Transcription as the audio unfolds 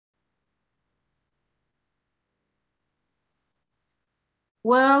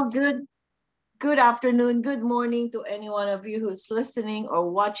Well, good afternoon, good morning to any one of you who's listening or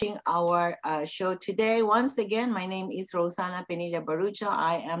watching our show today. Once again, my name is Rosana Penilla Barucha.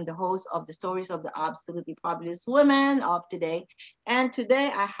 I am the host of the Stories of the Absolutely Fabulous Women of today. And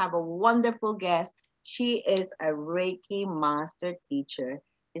today I have a wonderful guest. She is a Reiki Master Teacher.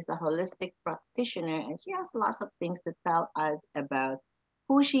 She's a holistic practitioner, and she has lots of things to tell us about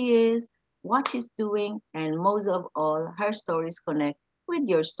who she is, what she's doing, and most of all, her stories connect with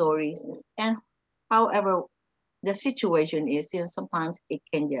your stories. And however the situation is, sometimes it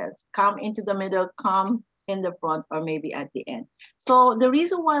can just come into the middle, come in the front, or maybe at the end. So the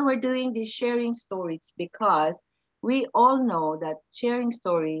reason why we're doing this sharing stories, because we all know that sharing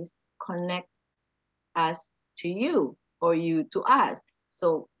stories connect us to you or you to us.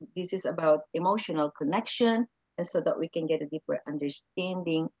 So this is about emotional connection, and so that we can get a deeper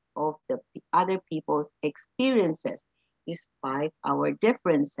understanding of the other people's experiences despite our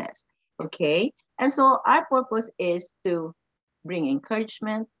differences. Okay. And so our purpose is to bring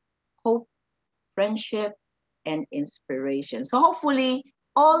encouragement, hope, friendship, and inspiration. So hopefully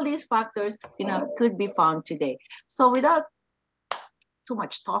all these factors, could be found today. So without too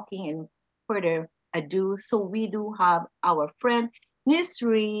much talking and further ado, so we do have our friend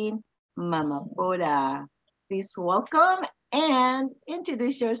Nisreen Mamafoda. Please welcome and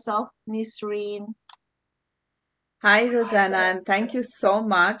introduce yourself, Nisreen. Hi, Rosanna, and thank you so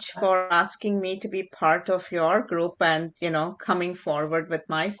much for asking me to be part of your group and, coming forward with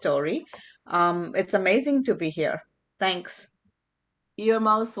my story. It's amazing to be here. Thanks. You're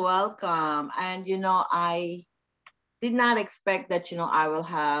most welcome. And I did not expect that I will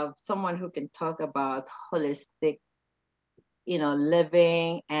have someone who can talk about holistic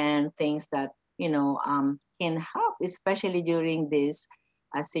living and things that can help, especially during this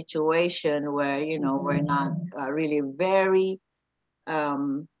situation where we're not really very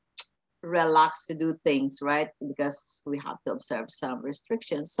um, relaxed to do things, right? Because we have to observe some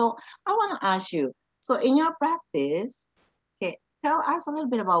restrictions. So I want to ask you, so in your practice, okay, tell us a little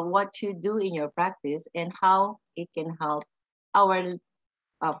bit about what you do in your practice and how it can help our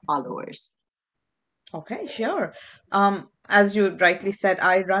followers. Okay, sure. As you rightly said,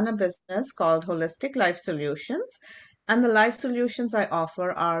 I run a business called Holistic Life Solutions, and the life solutions I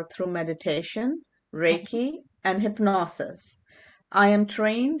offer are through meditation, Reiki, and hypnosis. I am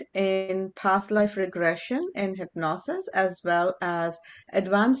trained in past life regression in hypnosis as well as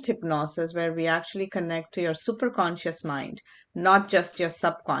advanced hypnosis, where we actually connect to your superconscious mind, not just your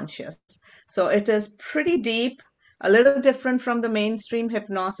subconscious. So it is pretty deep, a little different from the mainstream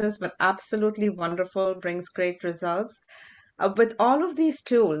hypnosis, but absolutely wonderful, brings great results. With all of these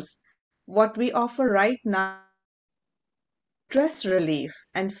tools, what we offer right now stress relief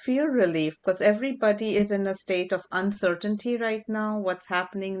and fear relief, because everybody is in a state of uncertainty right now, what's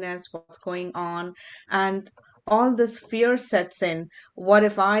happening next, what's going on, and all this fear sets in. What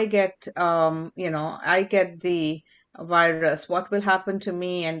if I get I get the virus, what will happen to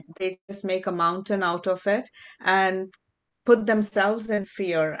me? And they just make a mountain out of it and put themselves in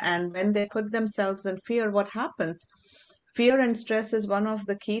fear. And when they put themselves in fear, what happens? Fear and stress is one of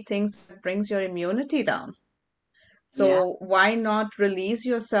the key things that brings your immunity down. Yeah. So why not release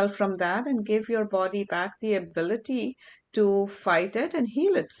yourself from that and give your body back the ability to fight it and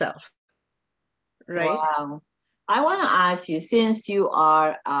heal itself, right? Wow. I want to ask you, since you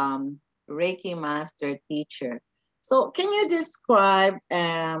are Reiki Master Teacher, so can you describe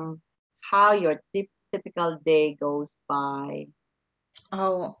how your typical day goes by?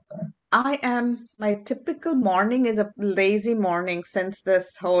 Oh, my typical morning is a lazy morning since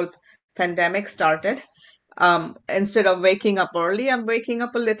this whole pandemic started. Instead of waking up early, I'm waking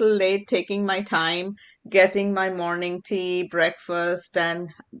up a little late, taking my time, getting my morning tea, breakfast,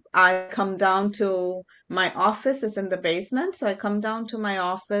 and I come down to my office. It's in the basement, so I come down to my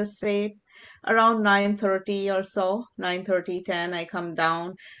office, say around 9:30 or so, 9:30, 10. I come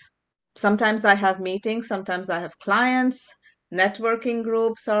down. Sometimes I have meetings, sometimes I have clients, networking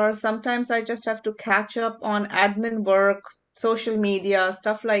groups, or sometimes I just have to catch up on admin work, social media,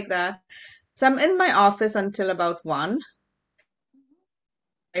 stuff like that. So I'm in my office until about 1.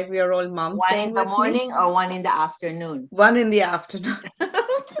 I have a 5-year-old mom One in staying the with me. morning or one in the afternoon? 1 in the afternoon.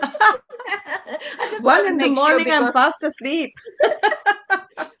 I just 1 want to in the make sure morning, I'm because fast asleep.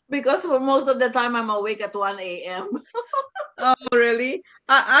 for most of the time I'm awake at 1 a.m. Oh, really?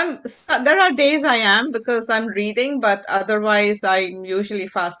 There are days I am because I'm reading, but otherwise I'm usually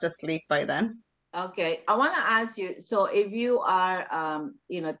fast asleep by then. Okay, I want to ask you. So, if you are,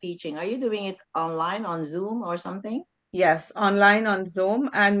 teaching, are you doing it online on Zoom or something? Yes, online on Zoom,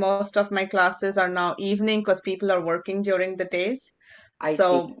 and most of my classes are now evening because people are working during the days. I see.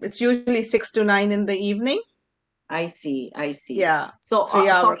 So it's usually 6 to 9 in the evening. I see. I see. Yeah, So, so 3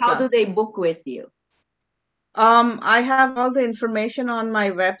 hour how do they classes. book with you? I have all the information on my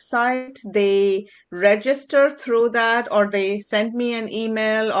website. They register through that, or they send me an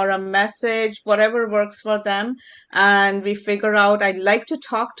email or a message, whatever works for them. And we figure out, I like to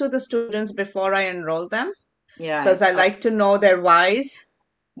talk to the students before I enroll them Yeah. because I like to know their whys,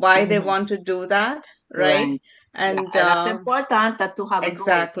 why they Mhm. want to do that, right? Right. Yeah, And and that's important that to have a goal.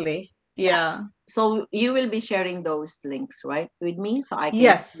 exactly. Yeah. Yeah. So you will be sharing those links, right, with me, so I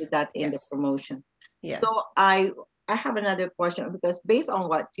can include Yes. that in the Yes. promotion. So Yes. I have another question, because based on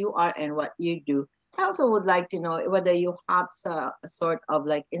what you are and what you do, I also would like to know whether you have a sort of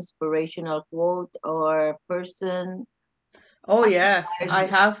like inspirational quote or person. Oh, What yes. inspires you?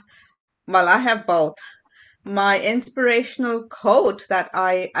 I have both. My inspirational quote that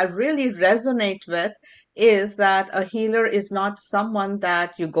I really resonate with is that a healer is not someone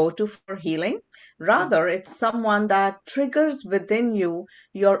that you go to for healing. Rather, it's someone that triggers within you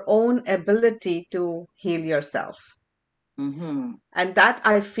your own ability to heal yourself. Mm-hmm. And that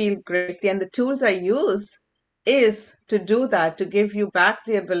I feel greatly. And the tools I use is to do that, to give you back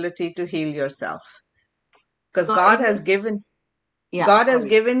the ability to heal yourself. Because So in this, yeah, God has sorry,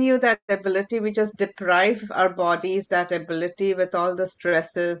 given you that ability. We just deprive our bodies that ability with all the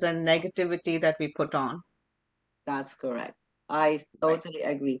stresses and negativity that we put on. that's correct. I Right. totally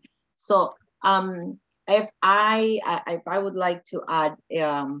agree. So, if if I would like to add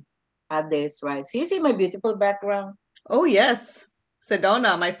this, right? So you see my beautiful background. Oh, yes.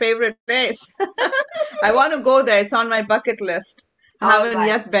 Sedona, my favorite place. I want to go there. It's on my bucket list. I All haven't right,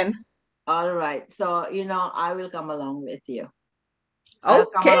 yet been. all right. So I will come along with you. I'll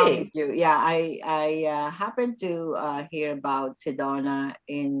come along with Okay. you. Yeah, I happened to hear about Sedona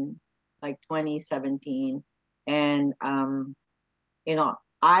in like 2017, and you know,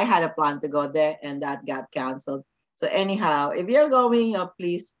 I had a plan to go there, and that got canceled. So anyhow, if you're going,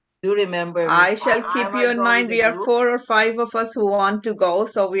 please do remember me. I shall I keep you might in go with mind. the We are group. 4 or 5 of us who want to go.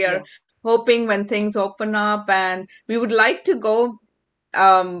 So we are Yeah, hoping when things open up, and we would like to go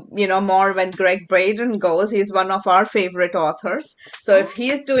more when Greg Braden goes. He's one of our favorite authors. So if oh,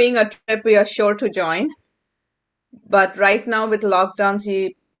 he's doing a trip, we are sure to join. But right now with lockdowns,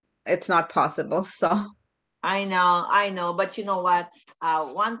 it's not possible. So I know. But you know what?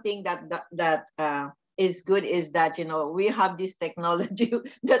 One thing that is good is that we have this technology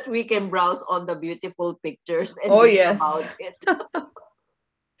that we can browse on the beautiful pictures and oh read yes. about it.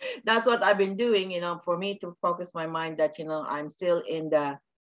 That's what I've been doing, for me to focus my mind that I'm still in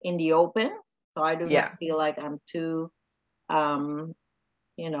the open, so I do not Yeah. feel like I'm too um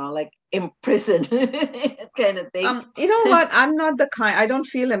like imprisoned kind of thing. You know what? I'm not the kind. I don't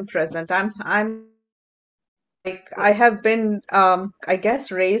feel imprisoned. I'm like I have been I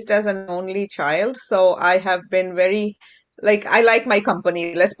guess raised as an only child, so I have been very like I like my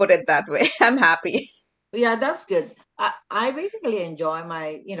company. Let's put it that way. I'm happy. Yeah, that's good. I basically enjoy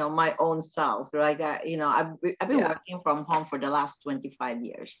my own self, right? I've been Yeah. working from home for the last 25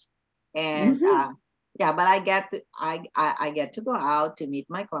 years, and Hmm. yeah, but I get to go out to meet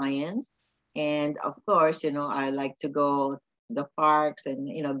my clients, and of course, I like to go to the parks and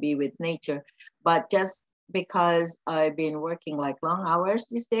be with nature, but just because I've been working like long hours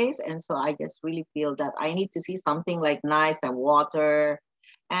these days, and so I just really feel that I need to see something like nice, like water,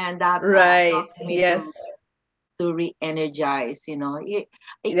 and that Right. helps me to Yes. re-energize.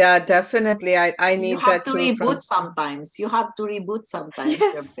 Yeah, definitely. I You need have that to too reboot from sometimes. You have to reboot sometimes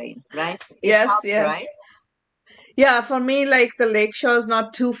your yes. brain, right? It Yes, helps, right? yes. Yeah, for me, like the lake shore is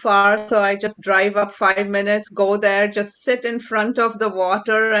not too far, so I just drive up 5 minutes, go there, just sit in front of the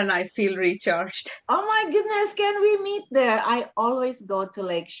water, and I feel recharged. Oh my goodness, can we meet there? I always go to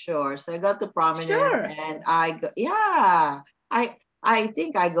Lake Shore. So I go to Prominent, Sure. and I go, yeah. I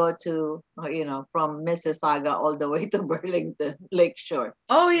think I go to from Mississauga all the way to Burlington Lake Shore.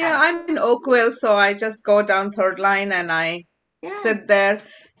 Oh Yeah. yeah, I'm in Oakville, so I just go down third line and I Yeah. sit there,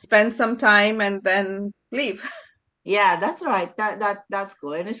 spend some time, and then leave. Yeah, that's right. That's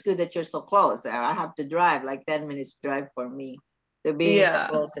cool. And it's good that you're so close. I have to drive like 10 minutes drive for me to be in the Yeah.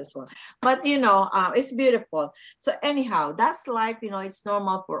 closest one. But it's beautiful. So anyhow, that's life. It's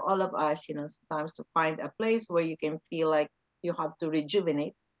normal for all of us, sometimes to find a place where you can feel like you have to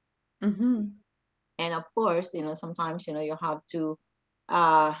rejuvenate. Hmm. And of course, sometimes you have to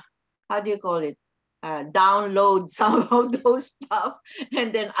uh how do you call it? Download some of those stuff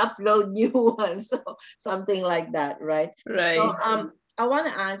and then upload new ones. So something like that, right? So Right. I want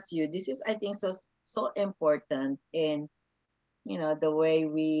to ask you, this is I think so important in the way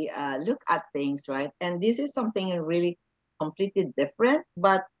we look at things, right? And this is something really completely different.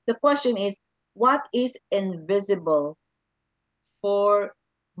 But the question is, what is invisible for,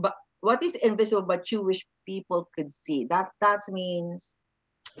 but what is invisible but you wish people could see? That means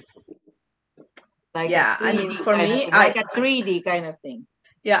like a Yeah, I mean, 3D for kind of me, thing, like a 3D kind of thing.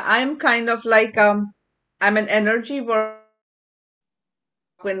 yeah, I'm kind of like I'm an energy worker,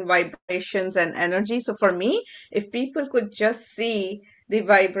 in vibrations and energy. So for me, if people could just see the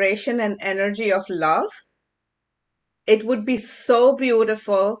vibration and energy of love, it would be so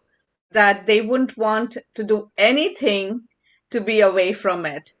beautiful that they wouldn't want to do anything to be away from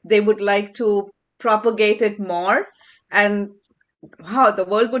it. They would like to propagate it more. And wow, the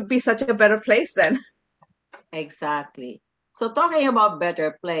world would be such a better place then. Exactly. So talking about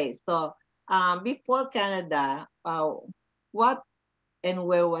better place. So before Canada, what and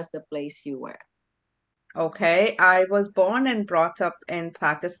where was the place you were? Okay, I was born and brought up in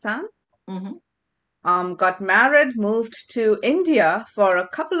Pakistan. Mm-hmm. Got married, moved to India for a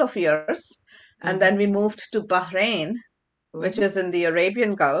couple of years, and Mm-hmm. then we moved to Bahrain, which Mm-hmm. is in the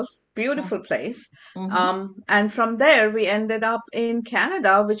Arabian Gulf. Beautiful place. Mm-hmm. And from there, we ended up in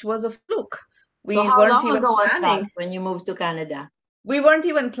Canada, which was a fluke. So We how weren't long even ago was that planning. when you moved to Canada? We weren't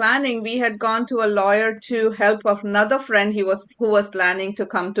even planning. We had gone to a lawyer to help of another friend who was planning to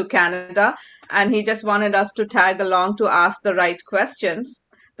come to Canada, and he just wanted us to tag along to ask the right questions.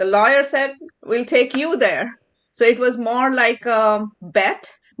 The lawyer said, "We'll take you there." So it was more like a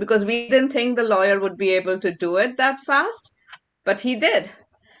bet because we didn't think the lawyer would be able to do it that fast, but he did.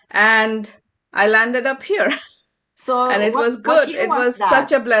 And I landed up here. And So it was what good. year It was was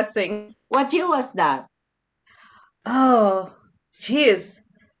such that? a blessing. What year was that? Oh, geez.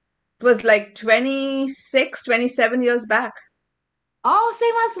 It was like 26, 27 years back. Oh,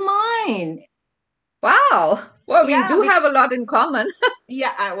 same as mine. Wow. Well, we Yeah, do have a lot in common.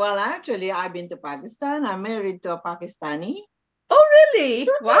 yeah. Well, actually, I've been to Pakistan. I'm married to a Pakistani. Oh, really?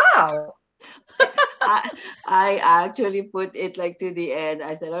 Wow. I I actually put it like to the end.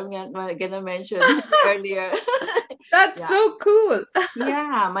 I said I'm gonna mention earlier. That's Yeah, so cool.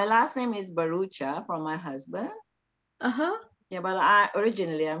 yeah. My last name is Barucha from my husband. Uh-huh. Yeah, but I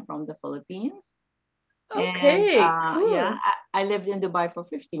originally I'm from the Philippines, and Okay, yeah, cool. I lived in Dubai for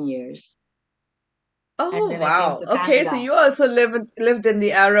 15 years, and Oh, then I came wow. to Okay, so Canada. you also lived in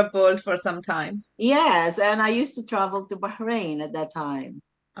the Arab world for some time. Yes, and I used to travel to Bahrain at that time.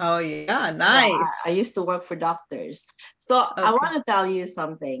 Oh, yeah, Yeah, I nice. used to work for doctors. So I Okay. want to tell you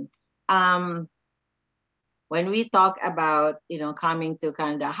something. Um, when we talk about coming to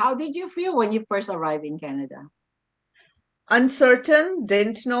Canada, how did you feel when you first arrived in Canada? Uncertain,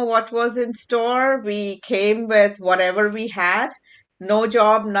 didn't know what was in store. We came with whatever we had, no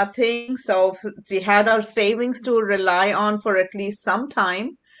job, nothing. So we had our savings to rely on for at least some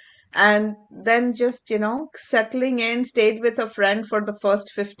time. And then just, settling in, stayed with a friend for the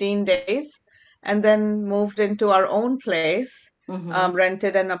first 15 days, and then moved into our own place, Mm-hmm.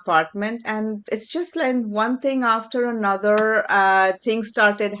 rented an apartment. And it's just like one thing after another. Things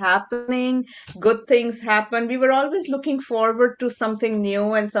started happening, good things happened. We were always looking forward to something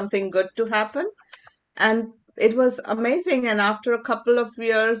new and something good to happen. And it was amazing. And after a couple of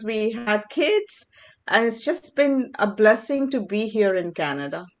years, we had kids. And it's just been a blessing to be here in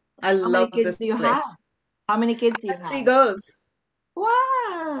Canada. I How many love kids this do you place. have? How many kids do I you have three have? girls.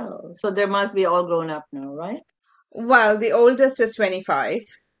 Wow. So they must be all grown up now, right? Well, the oldest is 25,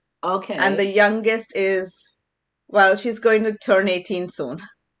 and Okay. the youngest is, well, she's going to turn 18 soon.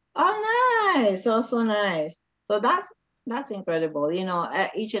 Oh, nice. So nice. So that's incredible.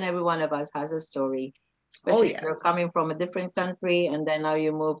 Each and every one of us has a story, Oh, especially if you're yes. coming from a different country and then now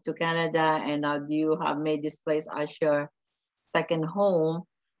you move to Canada and now you have made this place as your second home.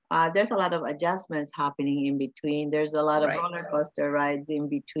 There's a lot of adjustments happening in between. There's a lot of Right. roller coaster rides in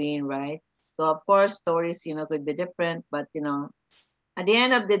between, right? So of course, stories, could be different, but at the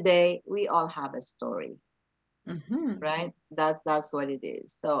end of the day, we all have a story, Hmm. right? That's what it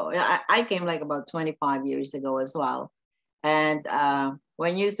is. So yeah, I came like about 25 years ago as well. And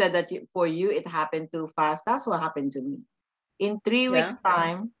when you said that for you it happened too fast, that's what happened to me. In 3 weeks' Yeah.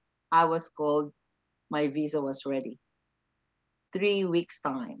 time, I was called. My visa was ready. 3 weeks'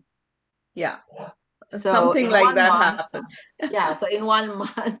 time. Yeah. So Something in like one that month, happened. yeah. So in one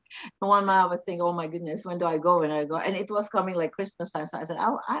month, in 1 month, I was thinking, oh my goodness, when do I go? When I go, and it was coming like Christmas time. So I said,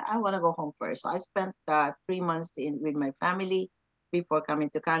 I want to go home first. So I spent 3 months with my family before coming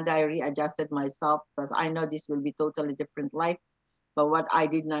to Canada. I readjusted myself because I know this will be totally different life. But what I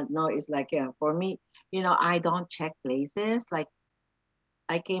did not know is like, yeah, for me, I don't check places. Like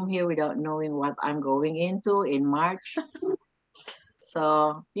I came here without knowing what I'm going into in March.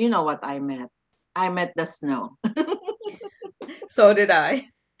 So you know what I met. I met the snow. So did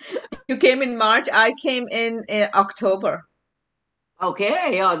I. You came in March, I came in October.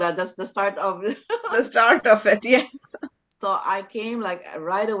 Okay, yeah, that's the start of. The start of it, yes. So I came like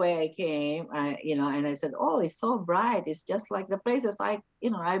right away. I came, and I said, "Oh, it's so bright. It's just like the places I've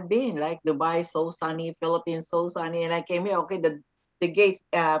been, like Dubai, so sunny, Philippines, so sunny." And I came here. Okay, the gates,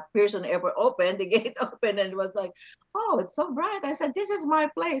 Pearson Airport opened. The gate opened, and it was like, "Oh, it's so bright." I said, "This is my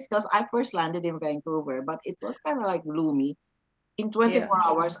place," because I first landed in Vancouver, but it was kind of like gloomy. In Yeah. 24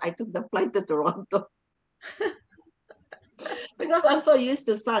 hours, I took the flight to Toronto because I'm so used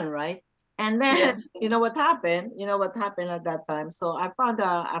to sun, right? And then Yeah. you know what happened? You know what happened at that time? So I found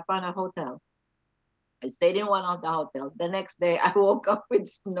a hotel. I stayed in one of the hotels. The next day I woke up with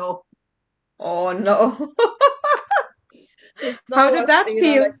snow. Oh no. The How snow did was, that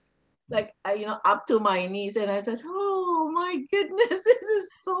feel? up to my knees, and I said, "Oh my goodness, this is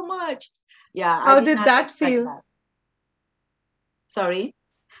so much." Yeah, I How did did not that expect feel? that. Sorry.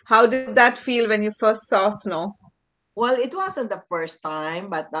 How did that feel when you first saw snow? Well, it wasn't the first time,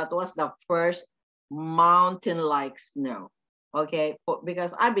 but that was the first mountain-like snow. Okay,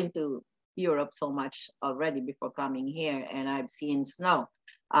 because I've been to Europe so much already before coming here, and I've seen snow,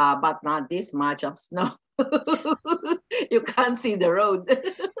 but not this much of snow. You can't see the road.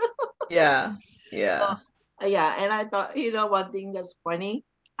 Yeah. So, Yeah. yeah, and I thought, one thing that's funny.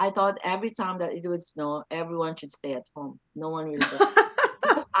 I thought every time that it would snow, everyone should stay at home. No one will go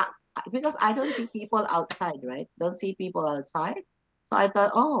because I don't see people outside, right? Don't see people outside. So I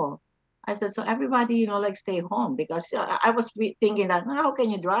thought, oh, I said, so everybody, like stay home because I was thinking that how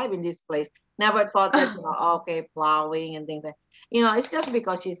can you drive in this place? Never thought that, okay, plowing and things like, it's just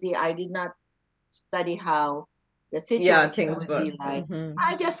because you see, I did not study how the Yeah, situation things would were. be like. Hmm.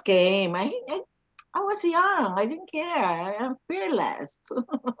 I just came. I was young. I didn't care. I'm fearless.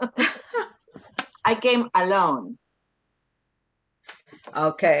 I came alone.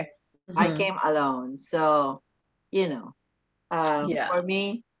 Okay. I Hmm. came alone. So, you know, Yeah. for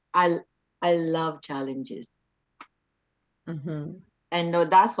me, I love challenges, Hmm. and no,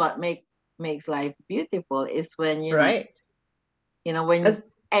 that's what makes life beautiful. Is when Right. when As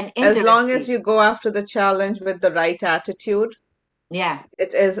and as long as interesting. you go after the challenge with the right attitude, Yeah,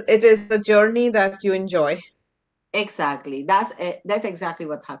 it is the journey that you enjoy. exactly. That's exactly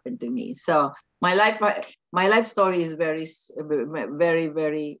what happened to me. So my life story is very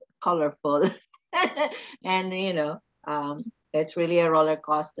very colorful, and it's really a roller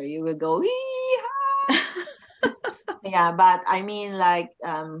coaster. You will go, wee. Yeah, but I mean, like,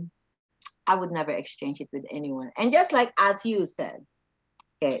 I would never exchange it with anyone. And just like as you said,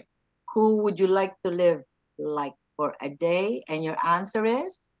 okay, who would you like to live like for a day? And your answer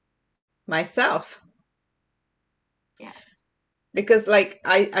is Myself. yes. Because like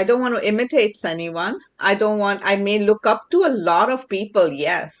I don't want to imitate anyone. I may look up to a lot of people,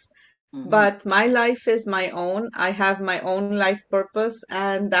 yes. Hmm. But my life is my own. I have my own life purpose,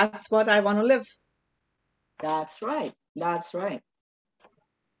 and that's what I want to live. That's right. That's right.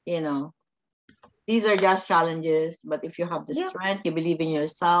 You know, these are just challenges, but if you have the Yeah, strength, you believe in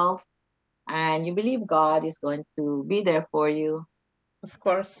yourself, and you believe God is going to be there for you, of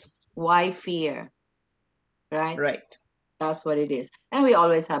course. why fear? Right? Right. That's what it is. And we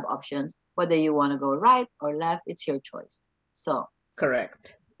always have options. Whether you want to go right or left, it's your choice. So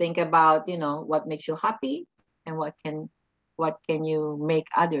Correct. think about, what makes you happy and what can you make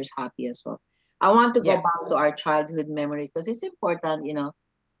others happy as well. I want to go Yeah, back to our childhood memory because it's important,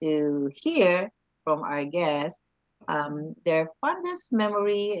 to hear from our guests their fondest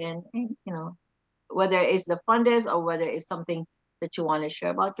memory and whether it's the fondest or whether it's something that you want to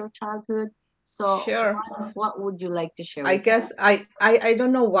share about your childhood. So sure. what would you like to share I with us? guess I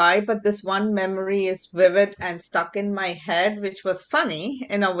don't know why, but this one memory is vivid and stuck in my head, which was funny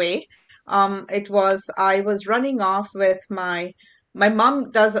in a way. It was I was running off with my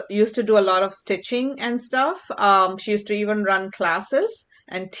mom does used to do a lot of stitching and stuff. She used to even run classes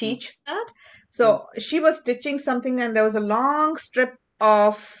and Mm, teach that. mm, So she was stitching something, and there was a long strip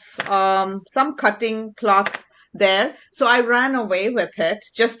of some cutting cloth there. So I ran away with it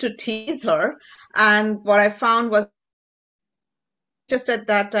just to tease her. And what I found was just at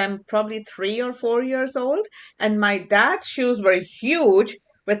that time, probably 3 or 4 years old. And my dad's shoes were huge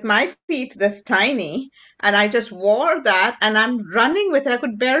with my feet this tiny. And I just wore that and I'm running with it. I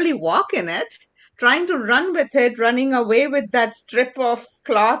could barely walk in it, trying to run with it, running away with that strip of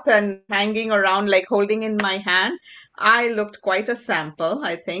cloth and hanging around, like holding in my hand. I looked quite a sample,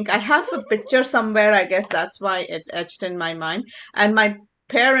 I think. I have a picture somewhere. I guess that's why it etched in my mind. And my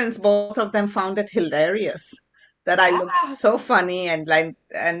parents, both of them, found it hilarious. that I looked so funny and like,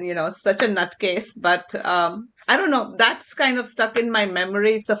 and such a nutcase. But I don't know, that's kind of stuck in my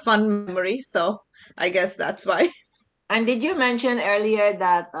memory. It's a fun memory, so I guess that's why. And did you mention earlier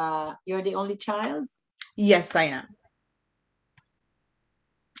that you're the only child? Yes, I am.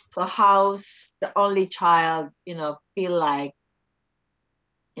 So how's the only child, feel like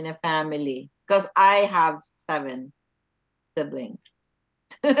in a family? Because I have 7 siblings.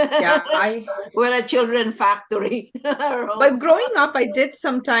 Yeah, I We're a children factory. but growing up, I did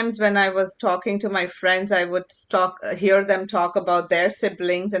sometimes when I was talking to my friends, I would hear them talk about their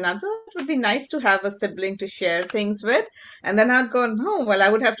siblings, and I thought it would be nice to have a sibling to share things with. And then I'd go, no, well, I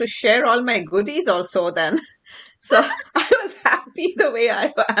would have to share all my goodies also then. So I was happy the way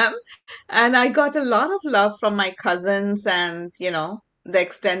I am. And I got a lot of love from my cousins and, the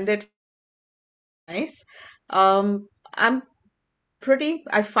extended nice. I'm pretty,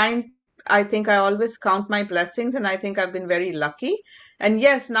 I think I always count my blessings, and I think I've been very lucky. And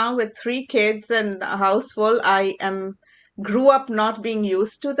yes, now with 3 kids and a house full, I am grew up not being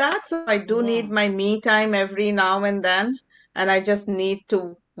used to that. So I do Yeah. need my me time every now and then. And I just need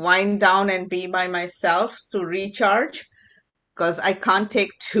to wind down and be by myself to recharge, because I can't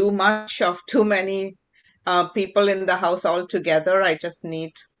take too much of too many people in the house all together. I just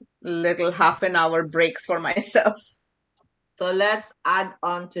need little half an hour breaks for myself. So let's add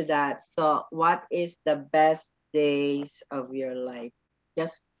on to that. So what is the best days of your life?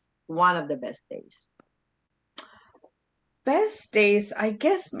 Just one of the best days. Best days, I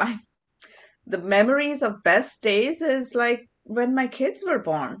guess the memories of best days is like when my kids were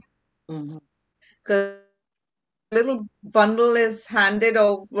born. Mm-hmm. Because little bundle is handed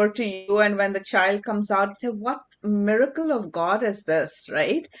over to you, and when the child comes out, you say, what miracle of God is this,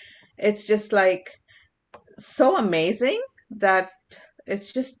 right? It's just like so amazing that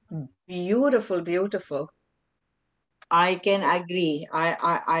it's just beautiful, beautiful. I can agree.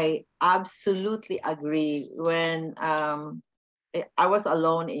 I absolutely agree. When I was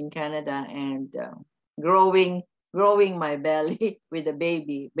alone in Canada and growing growing my belly with a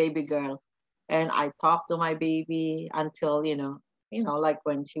baby girl, and I talked to my baby until like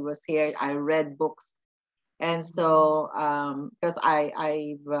when she was here, I read books, and so because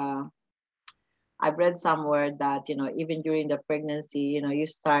I've read somewhere that even during the pregnancy, you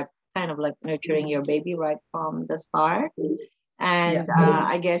start kind of like nurturing your baby right from the start, Yeah. and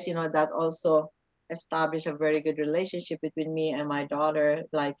I guess that also established a very good relationship between me and my daughter.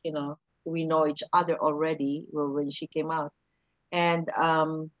 Like we know each other already when she came out, and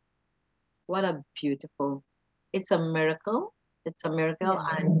what a beautiful! It's a miracle. It's a miracle,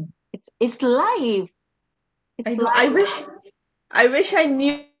 Yeah. and it's life. I It's know. I life. wish I wish I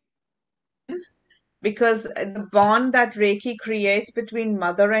knew, because the bond that Reiki creates between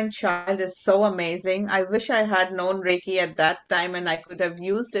mother and child is so amazing. I wish I had known Reiki at that time and I could have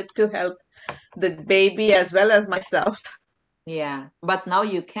used it to help the baby as well as myself. Yeah, but now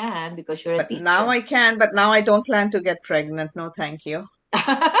you can because you're a But now teacher. I can, but now I don't plan to get pregnant. No, thank you.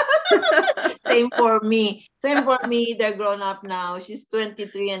 Same for me. Same for me. They're grown up now. She's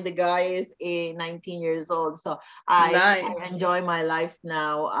 23 and the guy is 19 years old. So I Nice. enjoy my life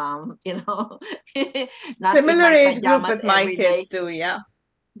now. Not in Similar my age group pajamas with my every day. kids too, yeah.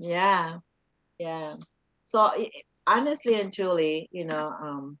 Yeah, yeah. So honestly and truly,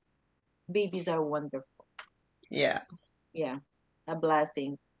 babies are wonderful. Yeah. Yeah, a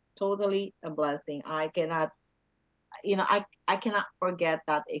blessing. Totally a blessing. I cannot forget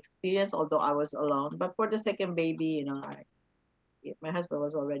that experience, although I was alone. But for the second baby, my husband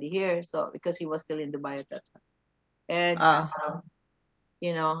was already here, so because he was still in Dubai at that time. And Ah,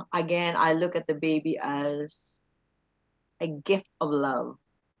 again, I look at the baby as a gift of love,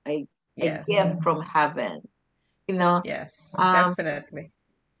 a a yes. gift from heaven. You know, Yes, um, definitely.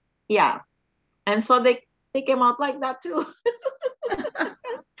 yeah. And so they came out like that too.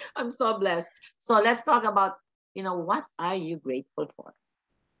 I'm so blessed. So let's talk about, what are you grateful for?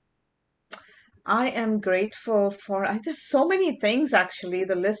 I am grateful for, there's so many things actually.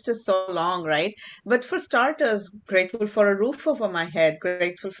 The list is so long, right? But for starters, grateful for a roof over my head,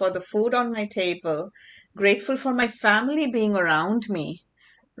 grateful for the food on my table, grateful for my family being around me,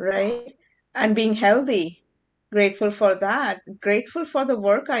 right? And being healthy. Grateful for that. Grateful for the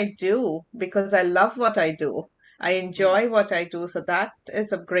work I do because I love what I do. I Mm. enjoy what I do. So that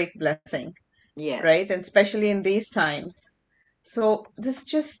is a great blessing, Yes. right? And especially in these times. So there's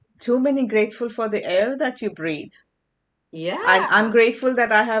just too many grateful for the air that you breathe. And I'm Yeah. grateful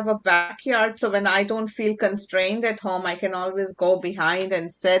that I have a backyard. So when I don't feel constrained at home, I can always go behind and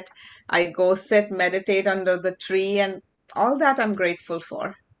sit. I go sit, meditate under the tree, and all that I'm grateful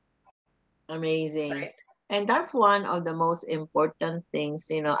for. Amazing. Right. And that's one of the most important things,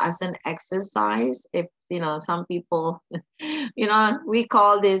 as an exercise. If, some people, we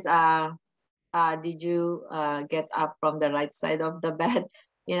call this, did you get up from the right side of the bed?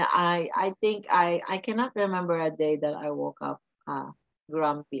 I think I cannot remember a day that I woke up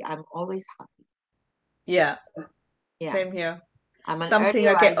grumpy. I'm always happy. Yeah, Yeah. same here. I'm an Something,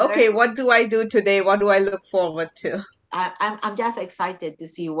 early okay, riser. okay, what do I do today? What do I look forward to? I'm just excited to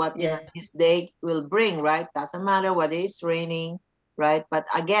see what Yeah. this day will bring, right? Doesn't matter whether it's raining, right? But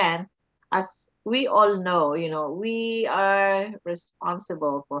again, as we all know, we are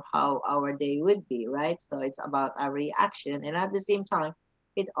responsible for how our day would be, right? So it's about our reaction, and at the same time,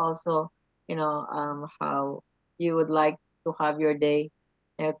 it also, how you would like to have your day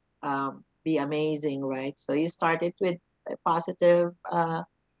be amazing, right? So you start it with positive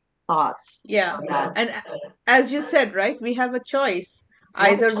thoughts. Yeah. That And as you said, right, we have a choice. we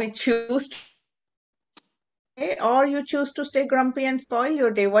have a Either we choose to day or you choose to stay grumpy and spoil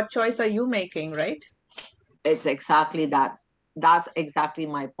your day. What choice are you making, right? It's exactly that. That's exactly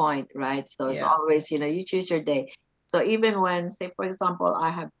my point, right? So it's Yeah. always, you choose your day. So even when, say, for example, I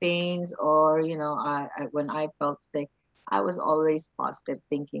have pains, or when I felt sick, I was always positive,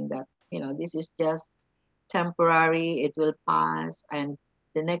 thinking that this is just temporary. It will pass, and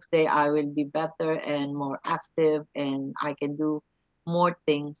the next day I will be better and more active, and I can do more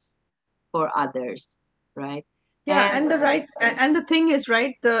things for others, right? Yeah, And and the thing is,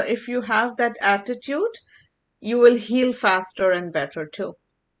 right, the if you have that attitude, you will heal faster and better too,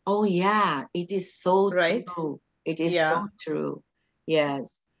 oh yeah, it is so right? true. It is so Yeah. true.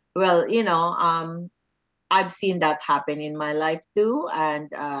 Yes. Well, I've seen that happen in my life too, and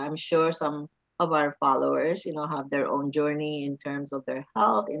I'm sure some of our followers, have their own journey in terms of their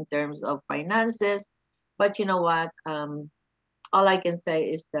health, in terms of finances. But you know what? All I can say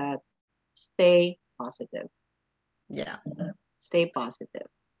is that stay positive. Yeah. Stay positive.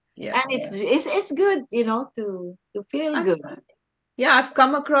 Yeah. And it's good, to feel I've, good. yeah, I've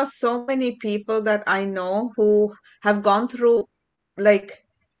come across so many people that I know who have gone through like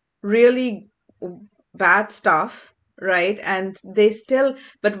really bad stuff, right? And they still,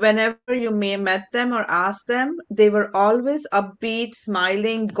 but whenever you may met them or asked them, they were always upbeat,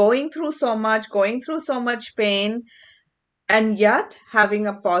 smiling, going through so much pain, and yet having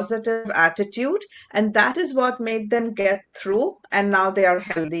a positive attitude. And that is what made them get through. And now they are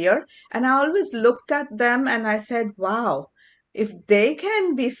healthier. And I always looked at them and I said, wow, if they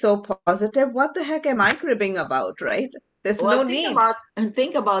can be so positive, what the heck am I cribbing about, right? There's no Well, need.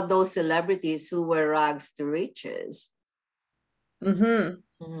 think about those celebrities who were rags to riches.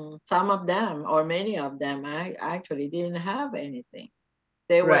 Mm-hmm. Some of them, or many of them, I actually didn't have anything.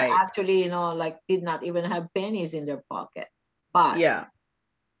 They were Right. actually, like, did not even have pennies in their pocket. But Yeah.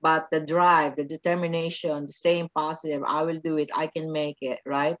 the drive, the determination, staying positive, I will do it. I can make it,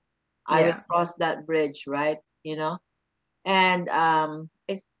 right? I will Yeah. cross that bridge, right? And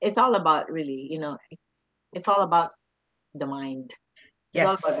it's all about, really, it's all about the mind. It's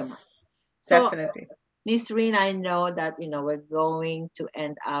all about the Yes. mind. So, Definitely. Nisreen, I know that we're going to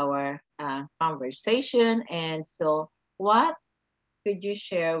end our conversation, and so what could you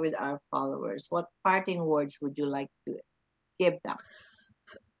share with our followers? What parting words would you like to give them?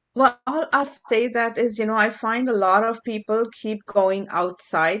 Well, all I'll say that is, I find a lot of people keep going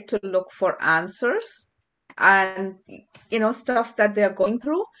outside to look for answers and, stuff that they're going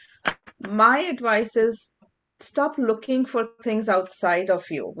through. My advice is stop looking for things outside of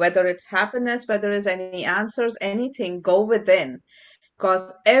you, whether it's happiness, whether it's any answers, anything, go within.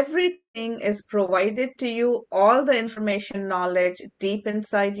 Because everything is provided to you, all the information, knowledge deep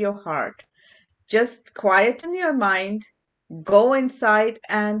inside your heart. Just quieten your mind, go inside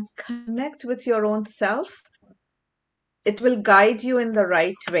and connect with your own self. It will guide you in the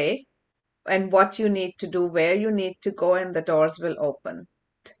right way and what you need to do, where you need to go, and the doors will open.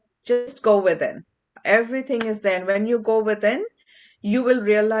 Just go within. Everything is there. And when you go within, you will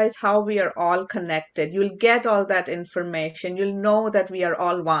realize how we are all connected. You'll get all that information. You'll know that we are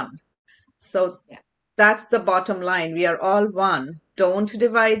all one. So Yeah. that's the bottom line. We are all one. Don't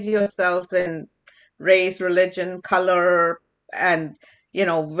divide yourselves in race, religion, color, and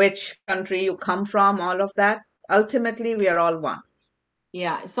which country you come from, all of that. Ultimately, we are all one.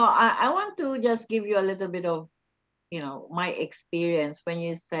 Yeah. So I want to just give you a little bit of, my experience when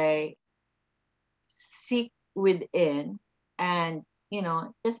you say seek within, and,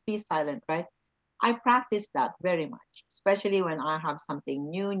 just be silent, right? I practice that very much, especially when I have something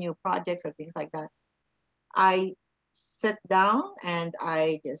new projects or things like that. I sit down and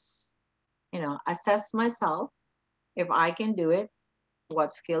I just, assess myself, if I can do it,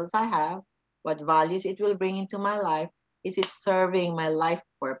 what skills I have, what values it will bring into my life. Is it serving my life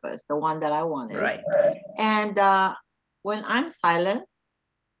purpose, the one that I wanted? Right. And when I'm silent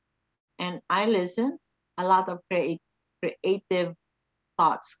and I listen, a lot of creative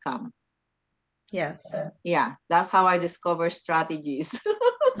thoughts come. Yes. Yeah, that's how I discover strategies.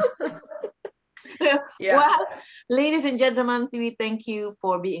 Yeah. Well, ladies and gentlemen, we thank you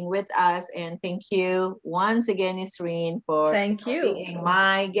for being with us, and thank you once again, Nisreen, for Thank you. being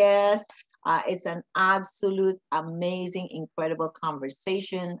my guest. It's an absolute amazing, incredible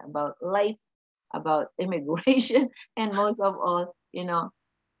conversation about life, about immigration, and most of all,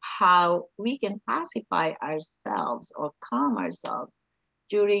 how we can pacify ourselves or calm ourselves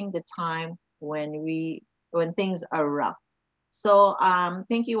during the time when things are rough. So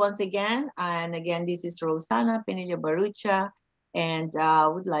thank you once again. And again, this is Rosana Pinilla Barucha. And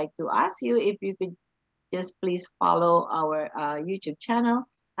would like to ask you if you could just please follow our YouTube channel,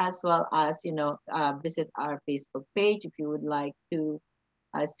 as well as, visit our Facebook page if you would like to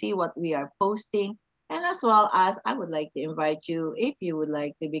see what we are posting. And as well as, I would like to invite you, if you would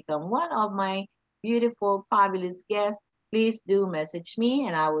like to become one of my beautiful, fabulous guests, please do message me,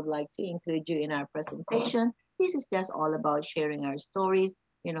 and I would like to include you in our presentation. This is just all about sharing our stories,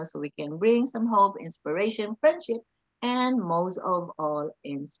 so we can bring some hope, inspiration, friendship, and most of all,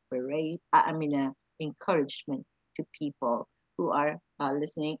 encouragement to people who are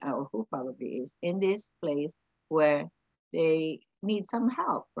listening, or who probably is in this place where they need some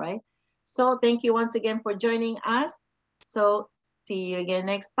help, right? So thank you once again for joining us. So see you again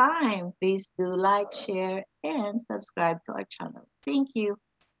next time. Please do like, share, and subscribe to our channel. Thank you.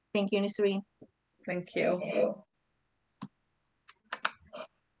 Thank you, Nisreen. Thank you.